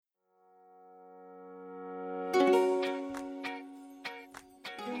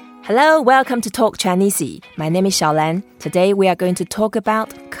Hello, welcome to Talk Chinese. My name is ShaoLan. Today we are going to talk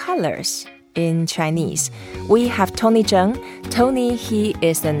about colors in Chinese. We have Tony Zheng. Tony, he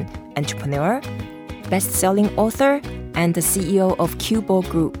is an entrepreneur, best-selling author, and the CEO of Cubo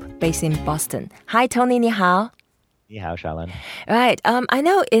Group based in Boston. Hi, Tony, 你好. 你好, ShaoLan. Right. I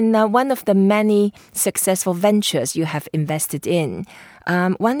know in one of the many successful ventures you have invested in,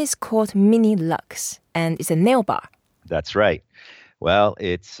 one is called Mini Lux, and it's a nail bar. That's right. Well,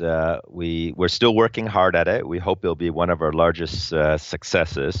 we're still working hard at it. We hope it'll be one of our largest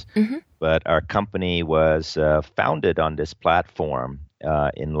successes. Mm-hmm. But our company was founded on this platform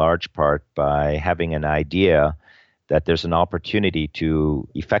in large part by having an idea that there's an opportunity to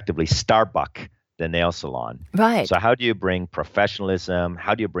effectively Starbuck the nail salon. Right. So how do you bring professionalism?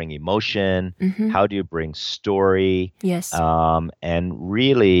 How do you bring emotion? Mm-hmm. How do you bring story? Yes. And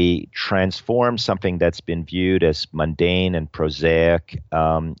really transform something that's been viewed as mundane and prosaic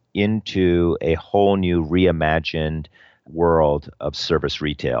into a whole new reimagined world of service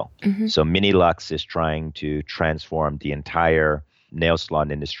retail. Mm-hmm. So Mini Lux is trying to transform the entire nail salon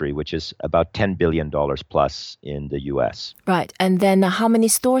industry, which is about $10 billion plus in the U.S. Right. And then how many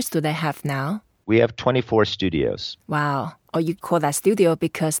stores do they have now? We have 24 studios. Wow. Or you call that studio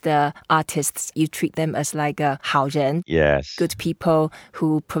because the artists, you treat them as like a 好人. Yes. Good people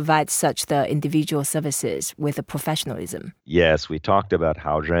who provide such the individual services with a professionalism. Yes, we talked about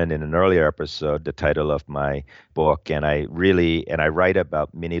好人 in an earlier episode, the title of my book, and I write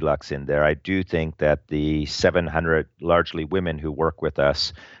about Mini Lux in there. I do think that the 700 largely women who work with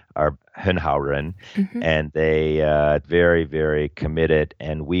us are 很好人, mm-hmm. and they very, very committed,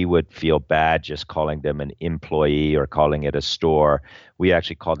 and we would feel bad just calling them an employee or calling it a store. We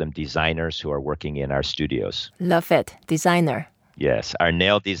actually call them designers who are working in our studios. Love it. Designer. Yes, our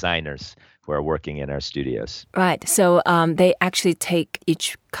nail designers who are working in our studios. Right. So they actually take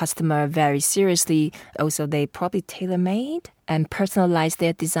each customer very seriously. Also, they probably tailor-made and personalize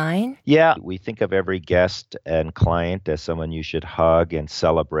their design. Yeah, we think of every guest and client as someone you should hug and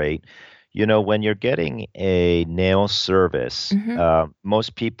celebrate. You know, when you're getting a nail service, mm-hmm.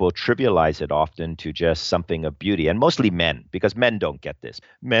 Most people trivialize it often to just something of beauty, and mostly men, because men don't get this.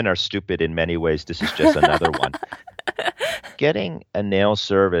 Men are stupid in many ways. This is just another one. Getting a nail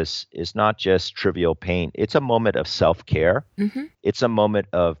service is not just trivial pain. It's a moment of self-care. Mm-hmm. It's a moment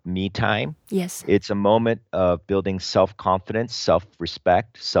of me time. Yes. It's a moment of building self-confidence,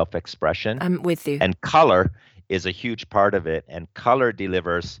 self-respect, self-expression. I'm with you. And color is a huge part of it, and color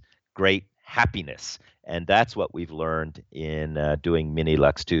delivers great happiness. And that's what we've learned in doing Mini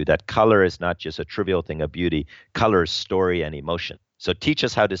Lux too, that color is not just a trivial thing of beauty. Color is story and emotion. So teach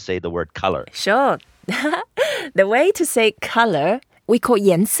us how to say the word color. Sure. The way to say color, we call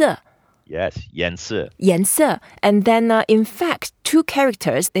颜色. Yes, 颜色. 颜色. And then, in fact, two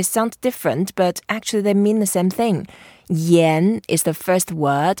characters, they sound different, but actually they mean the same thing. 颜 is the first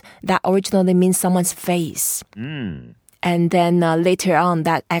word that originally means someone's face. Mm. And then later on,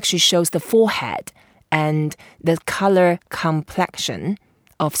 that actually shows the forehead and the color complexion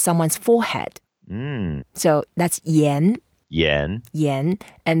of someone's forehead. Mm. So that's 颜. 颜. 颜.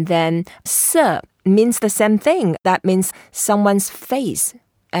 And then 色 means the same thing. That means someone's face.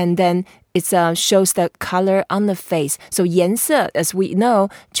 And then it shows the color on the face. So 颜色, as we know,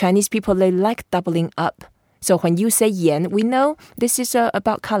 Chinese people, they like doubling up. So when you say 颜, we know this is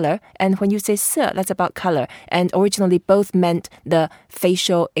about color. And when you say 色, that's about color. And originally both meant the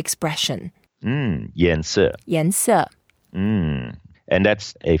facial expression. 颜色. 颜色. And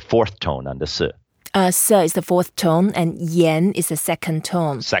that's a fourth tone on the 色. 色 is the fourth tone, and 颜 is the second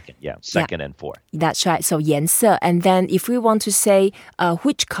tone. Second and fourth. That's right. So 颜色. And then if we want to say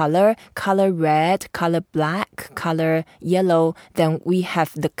which color red, color black, color yellow, then we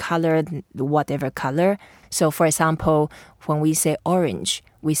have the color, whatever color. So for example, when we say orange,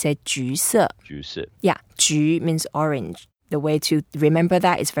 we say 橘色. 橘色. Yeah, 橘 means orange. The way to remember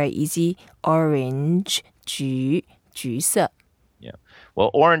that is very easy. Orange, 橘色. Yeah.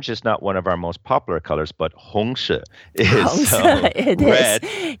 Well, orange is not one of our most popular colors, but 红色 is. 红色, it red,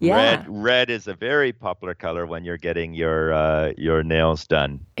 is. Yeah. Red is a very popular color when you're getting your nails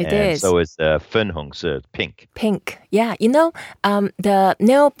done. It is. So is 粉红色, pink. Pink. Yeah. You know, the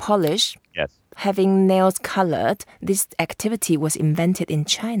nail polish, yes. Having nails colored, this activity was invented in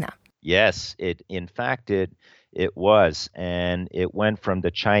China. Yes. In fact, it was, and it went from the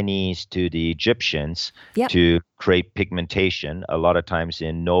Chinese to the Egyptians to create pigmentation, a lot of times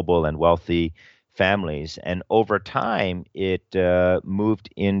in noble and wealthy families. And over time, it moved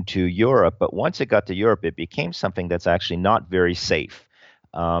into Europe. But once it got to Europe, it became something that's actually not very safe.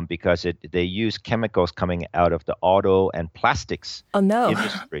 because they use chemicals coming out of the auto and plastics Oh, no.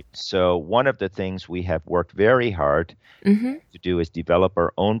 industry. So one of the things we have worked very hard to do is develop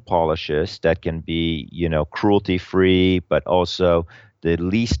our own polishes that can be, cruelty-free, but also the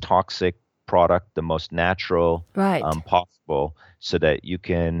least toxic product, the most natural possible, so that you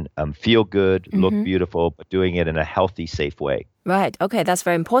can feel good, look beautiful, but doing it in a healthy, safe way. Right. Okay, that's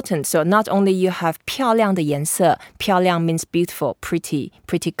very important. So not only you have 漂亮的颜色, 漂亮 means beautiful, pretty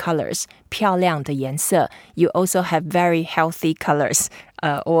colors. 漂亮的颜色. You also have very healthy colors.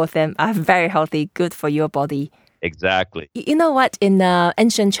 All of them are very healthy, good for your body. Exactly. You know what? In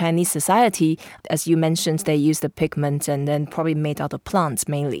ancient Chinese society, as you mentioned, they use the pigment and then probably made out of plants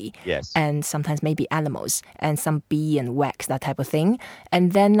mainly. Yes. And sometimes maybe animals and some bee and wax, that type of thing.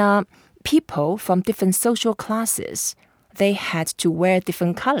 And then people from different social classes, they had to wear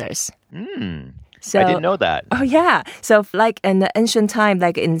different colors. So, I didn't know that. Oh, yeah. So like in the ancient time,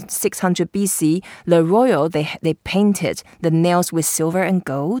 like in 600 BC, the royal, they painted the nails with silver and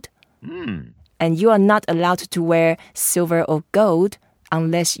gold. And you are not allowed to wear silver or gold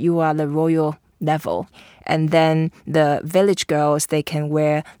unless you are the royal level. And then the village girls, they can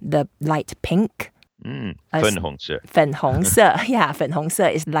wear the light pink. 粉红色. 粉红色. Yeah, 粉红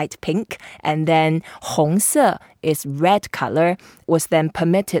色 is light pink. And then 红色 is red color, was then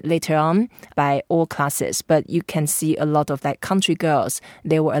permitted later on by all classes. But you can see a lot of like country girls,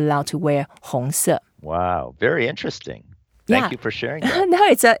 they were allowed to wear 红色. Wow, very interesting. Thank you for sharing that. No,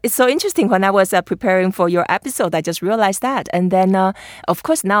 it's so interesting. When I was preparing for your episode, I just realized that. And then, of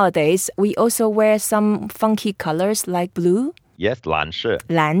course, nowadays, we also wear some funky colors like blue. Yes, 蓝色.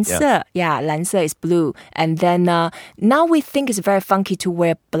 蓝色. Yeah, 蓝色 is blue. And then now we think it's very funky to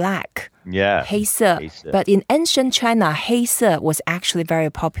wear black. Yeah. 黑色. But in ancient China, 黑色 was actually very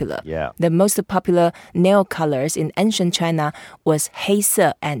popular. Yeah. The most popular nail colors in ancient China was 黑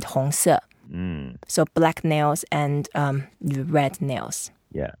色 and 红色. So black nails and red nails.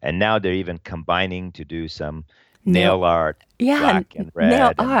 Yeah, and now they're even combining to do some nail art, black and red.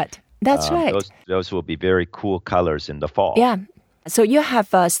 Nail art. That's right. Those will be very cool colors in the fall. Yeah. So you have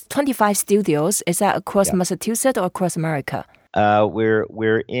 25 studios. Is that across Massachusetts or across America?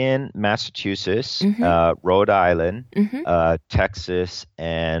 We're in Massachusetts, Rhode Island, Texas,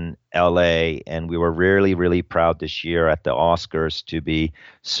 and LA, and we were really, really proud this year at the Oscars to be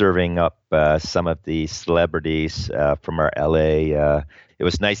serving up some of the celebrities from our LA. It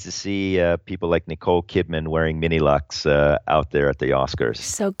was nice to see people like Nicole Kidman wearing Mini Lux out there at the Oscars.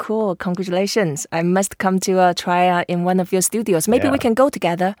 So cool. Congratulations. I must come to try in one of your studios. Maybe we can go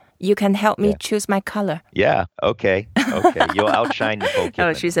together. You can help me choose my color. Yeah, okay. You'll outshine Nicole Kidman.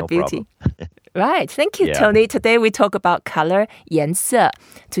 Oh, she's a beauty. Right. Thank you, Tony. Today we talk about color, 颜色.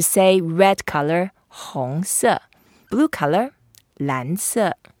 To say red color, 红色. Blue color, 蓝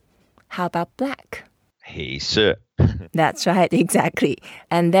色. How about black? 黑色. That's right, exactly.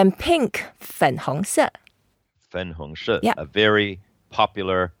 And then pink, 粉红色. 粉红色, yeah. A very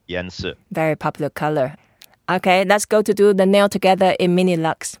popular 颜色. Very popular color. Okay, let's go to do the nail together in Mini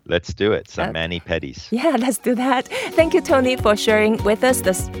Lux. Let's do it. Some mani-pedis. Yeah, let's do that. Thank you, Tony, for sharing with us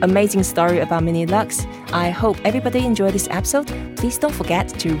this amazing story about Mini Lux. I hope everybody enjoyed this episode. Please don't forget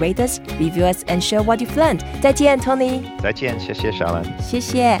to rate us, review us, and share what you've learned. 再见, Tony. 再见, 谢谢 ShaoLan. 谢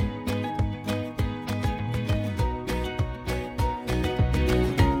谢.